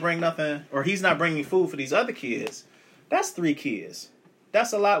don't ever bring nothing, or he's not bringing food for these other kids. That's 3 kids.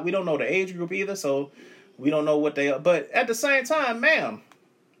 That's a lot. We don't know the age group either, so we don't know what they are. But at the same time, ma'am,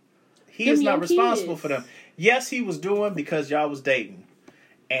 he is not responsible for them. Yes, he was doing because y'all was dating.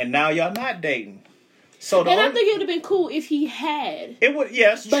 And now y'all not dating. So I think it would have been cool if he had. It would,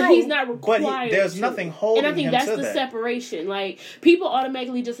 yes, but true. He's not required. But there's nothing holding him to that. And I think that's the separation. Like, people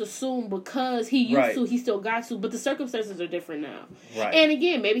automatically just assume because he used to, he still got to. But the circumstances are different now. Right. And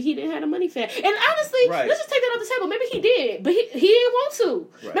again, maybe he didn't have the money for that. And honestly, let's just take that off the table. Maybe he did, but he didn't want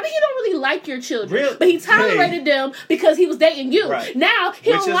to. Right. Maybe he don't really like your children, but he tolerated them because he was dating you. Right. Now he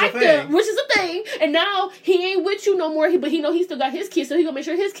don't like them, which is a thing. And now he ain't with you no more. But he know he still got his kid, so he gonna make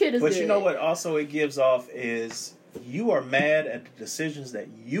sure his kid is good. But you know what? Also, it gives off is you are mad at the decisions that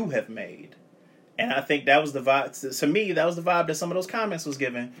you have made. And I think that was the vibe. To me, that was the vibe that some of those comments was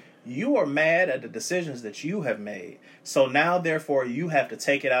giving. You are mad at the decisions that you have made. So now, therefore, you have to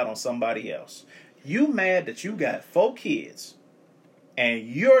take it out on somebody else. You mad that you got 4 kids and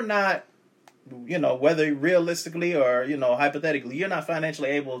you're not, whether realistically or, hypothetically, you're not financially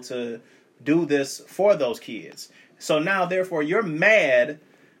able to do this for those kids. So now, therefore, you're mad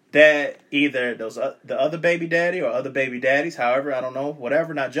that either the other baby daddy or other baby daddies, however, I don't know,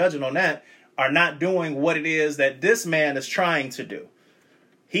 whatever, not judging on that, are not doing what it is that this man is trying to do.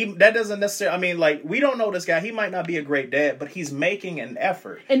 That doesn't necessarily, we don't know this guy. He might not be a great dad, but he's making an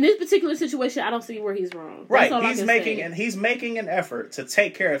effort. In this particular situation, I don't see where he's wrong. Right. He's making an effort to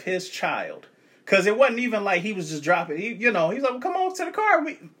take care of his child. Because it wasn't even like he was just dropping. He's like, well, come on to the car.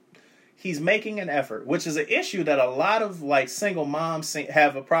 He's making an effort, which is an issue that a lot of single moms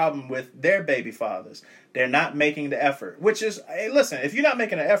have a problem with their baby fathers. They're not making the effort, which is, hey, listen, if you're not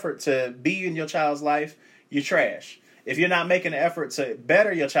making an effort to be in your child's life, you're trash. If you're not making an effort to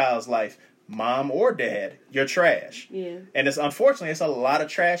better your child's life, mom or dad, you're trash. Yeah. And unfortunately, it's a lot of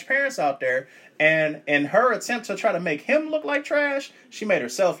trash parents out there. And in her attempt to try to make him look like trash, she made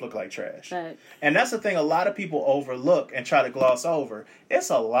herself look like trash. Right. And that's the thing a lot of people overlook and try to gloss over. It's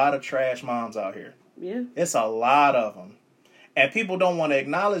a lot of trash moms out here. Yeah. It's a lot of them. And people don't want to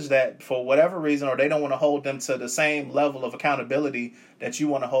acknowledge that for whatever reason, or they don't want to hold them to the same level of accountability that you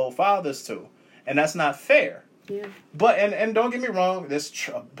want to hold fathers to. And that's not fair. Yeah. But and don't get me wrong, there's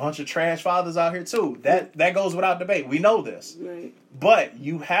a bunch of trash fathers out here too. That goes without debate. We know this. Right. But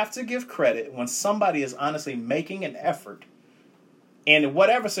you have to give credit when somebody is honestly making an effort in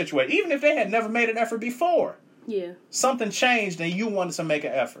whatever situation, even if they had never made an effort before. Yeah. Something changed and you wanted to make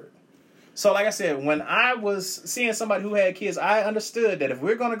an effort. So like I said, when I was seeing somebody who had kids, I understood that if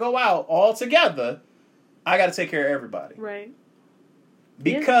we're going to go out all together, I got to take care of everybody. Right.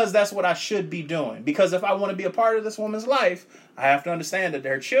 Because that's what I should be doing. Because if I want to be a part of this woman's life, I have to understand that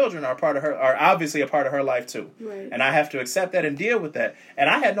their children are obviously a part of her life too. Right. And I have to accept that and deal with that. And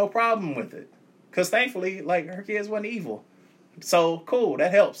I had no problem with it. Because thankfully, her kids wasn't evil. So, cool,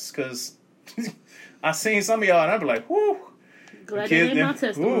 that helps. Because I seen some of y'all and I'd be like, whew. Glad that ain't my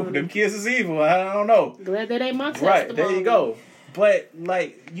testimony. Them kids is evil. I don't know. Glad that ain't my testimony. Right, there you go. But,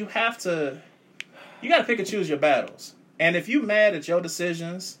 you got to pick and choose your battles. And if you mad at your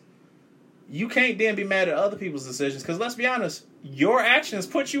decisions, you can't then be mad at other people's decisions. Because let's be honest, your actions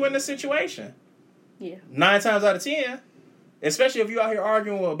put you in this situation. Yeah. 9 times out of 10. Especially if you're out here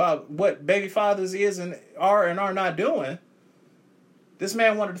arguing about what baby fathers are not doing. This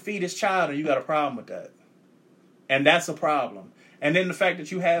man wanted to feed his child and you got a problem with that. And that's a problem. And then the fact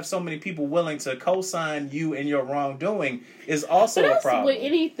that you have so many people willing to co-sign you in your wrongdoing is also a problem. With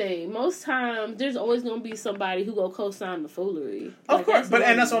anything, most times there's always going to be somebody who go co-sign the foolery. Of course,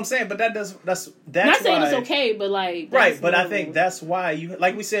 and that's what I'm saying. But that's not saying it's okay, but right. But I think that's why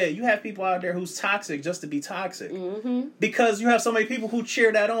like we said, you have people out there who's toxic just to be toxic. Mm-hmm. Because you have so many people who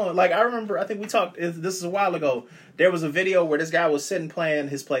cheer that on. Like I remember, I think we talked. This is a while ago. There was a video where this guy was sitting playing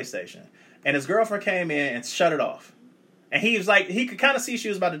his PlayStation, and his girlfriend came in and shut it off. And he was like, he could kind of see she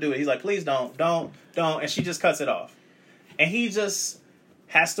was about to do it. He's like, please don't. And she just cuts it off. And he just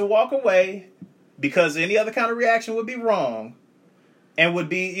has to walk away because any other kind of reaction would be wrong. And would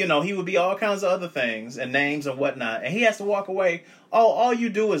be, he would be all kinds of other things and names and whatnot. And he has to walk away. Oh, all you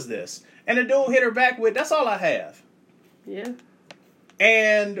do is this. And the dude hit her back with, that's all I have. Yeah.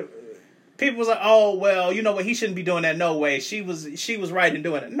 And people was like, oh, well, you know what? He shouldn't be doing that. No way. She was right in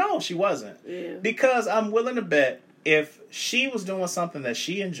doing it. No, she wasn't. Yeah. Because I'm willing to bet if she was doing something that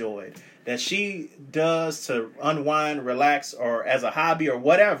she enjoyed, that she does to unwind, relax, or as a hobby or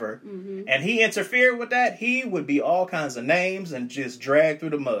whatever, mm-hmm. and he interfered with that, he would be all kinds of names and just dragged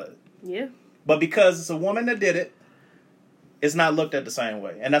through the mud. Yeah. But because it's a woman that did it, it's not looked at the same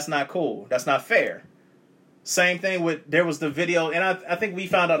way. And that's not cool. That's not fair. Same thing with, there was the video, and I think we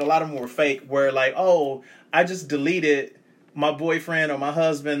found out a lot of them were fake, where I just deleted my boyfriend or my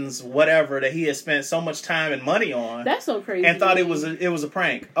husband's whatever that he had spent so much time and money on. That's so crazy. And thought it was a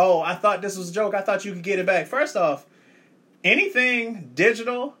prank. Oh, I thought this was a joke. I thought you could get it back. First off, anything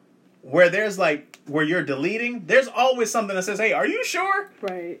digital where there's where you're deleting, there's always something that says, hey, are you sure?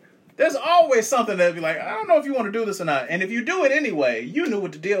 Right. There's always something that'd be like, I don't know if you want to do this or not. And if you do it anyway, you knew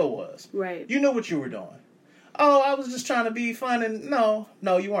what the deal was. Right. You knew what you were doing. Oh, I was just trying to be fun, and no,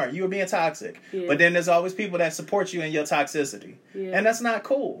 you weren't. You were being toxic. Yeah. But then there's always people that support you in your toxicity, and that's not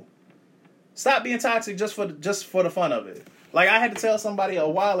cool. Stop being toxic just for the fun of it. Like I had to tell somebody a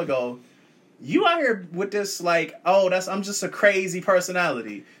while ago, you out here with this I'm just a crazy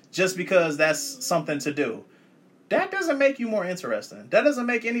personality just because that's something to do. That doesn't make you more interesting. That doesn't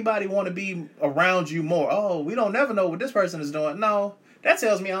make anybody want to be around you more. Oh, we don't never know what this person is doing. No. that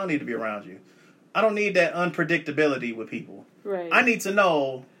tells me I don't need to be around you. I don't need that unpredictability with people. Right. I need to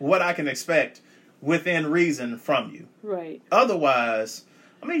know what I can expect within reason from you. Right. Otherwise,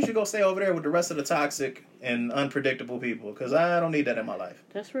 I mean, you should go stay over there with the rest of the toxic and unpredictable people, because I don't need that in my life.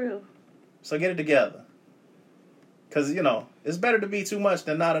 That's real. So get it together. Because, you know, it's better to be too much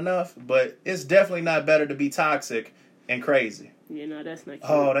than not enough, but it's definitely not better to be toxic and crazy. Yeah, no, that's not cute.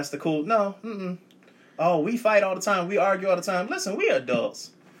 Oh, that's the cool... No, Oh, we fight all the time. We argue all the time. Listen, we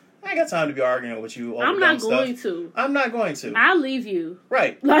adults. I ain't got time to be arguing with you over I'm not going stuff. to. I'm not going to. I'll leave you.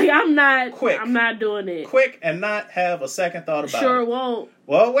 Right. Like, I'm not... Quick. I'm not doing it. Quick and not have a second thought about it. Sure won't.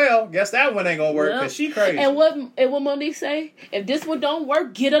 Well, guess that one ain't gonna work because she crazy. And what Monique say? If this one don't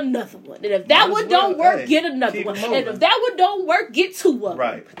work, get another one. And if that one don't work, get another one. And if that one don't work, get two of them.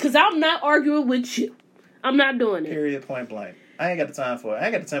 Right. Because I'm not arguing with you. I'm not doing it. Period, point blank. I ain't got the time for it. I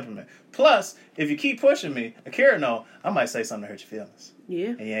ain't got the temperament. Plus, if you keep pushing me, Akira know, I might say something to hurt your feelings. Yeah.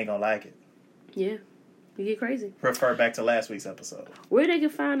 And you ain't gonna like it. Yeah. You get crazy. Refer back to last week's episode. Where they can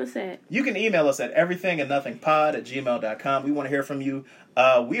find us at? You can email us at everythingandnothingpod@gmail.com. We want to hear from you.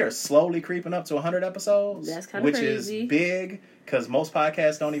 We are slowly creeping up to 100 episodes. That's kind of crazy. Which is big, because most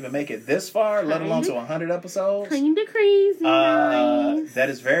podcasts don't even make it this far, let alone to 100 episodes. Kind of crazy, guys. That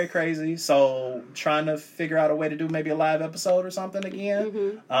is very crazy. So, trying to figure out a way to do maybe a live episode or something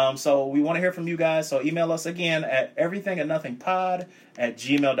again. Mm-hmm. So, we want to hear from you guys. So, email us again at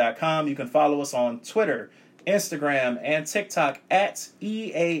everythingandnothingpod@gmail.com. You can follow us on Twitter, Instagram, and TikTok at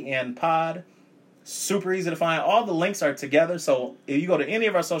EANPod. Super easy to find. All the links are together. So if you go to any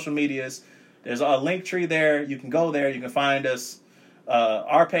of our social medias, there's a link tree there. You can go there. You can find us.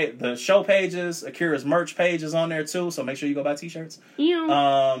 The show pages, Akira's merch page is on there too. So make sure you go buy t-shirts. Yeah.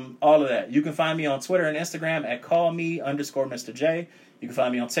 All of that. You can find me on Twitter and Instagram at call_Mr. J. You can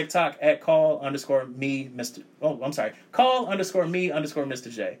find me on TikTok at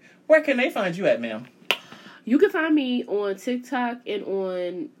call_me_Mr. J. Where can they find you at, ma'am? You can find me on TikTok and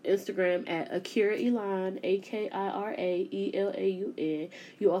on Instagram at Akira Elan, AKIRAELAUN.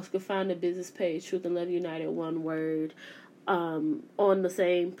 You also can find the business page, Truth and Love United, one word, on the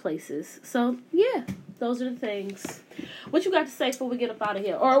same places. So, yeah, those are the things. What you got to say before we get up out of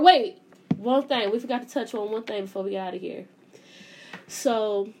here? Or wait, one thing. We forgot to touch on one thing before we get out of here.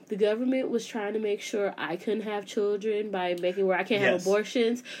 So, the government was trying to make sure I couldn't have children by making where I can't have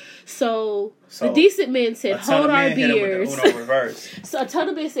abortions. So the decent men said, hold our beers. So a ton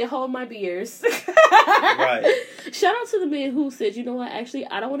of men said, hold my beers. Right. Shout out to the men who said, you know what, actually,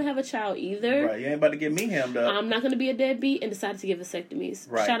 I don't want to have a child either. Right, you ain't about to get me hemmed up. I'm not going to be a deadbeat, and decided to get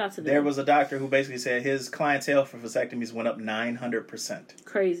vasectomies. Right. Shout out to them. There was a doctor who basically said his clientele for vasectomies went up 900%.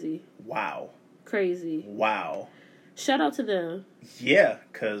 Crazy. Wow. Crazy. Wow. Shout out to them. Yeah,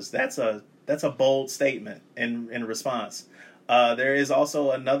 because that's a bold statement in response. There is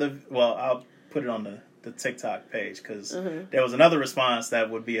also another... Well, I'll put it on the TikTok page, because there was another response that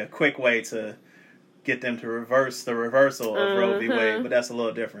would be a quick way to get them to reverse the reversal of Roe v. Wade, but that's a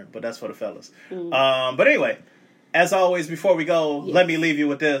little different. But that's for the fellas. But anyway, as always, before we go, let me leave you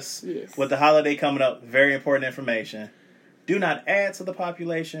with this. Yes. With the holiday coming up, very important information. Do not add to the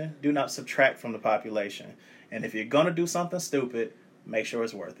population. Do not subtract from the population. And if you're going to do something stupid, make sure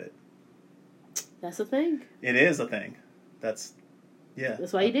it's worth it. That's a thing. It is a thing. That's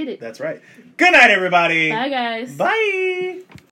why you did it. That's right. Good night, everybody. Bye, guys. Bye.